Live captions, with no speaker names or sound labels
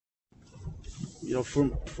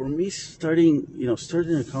for me, starting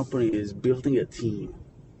a company is building a team,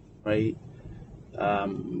 right?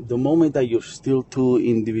 The moment that you're still too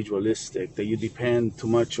individualistic, that you depend too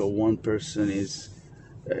much on one person, is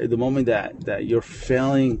the moment that you're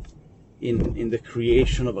failing in the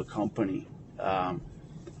creation of a company. Um,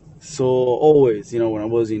 so always, when I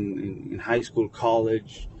was in high school,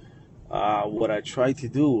 college, what I tried to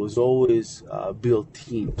do was always build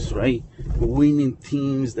teams, right? Winning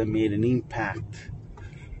teams that made an impact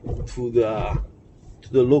to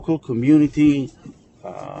the local community,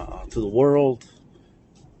 to the world.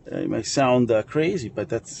 It might sound crazy, but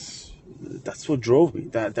that's what drove me.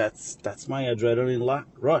 That's my adrenaline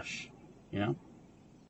rush, you know.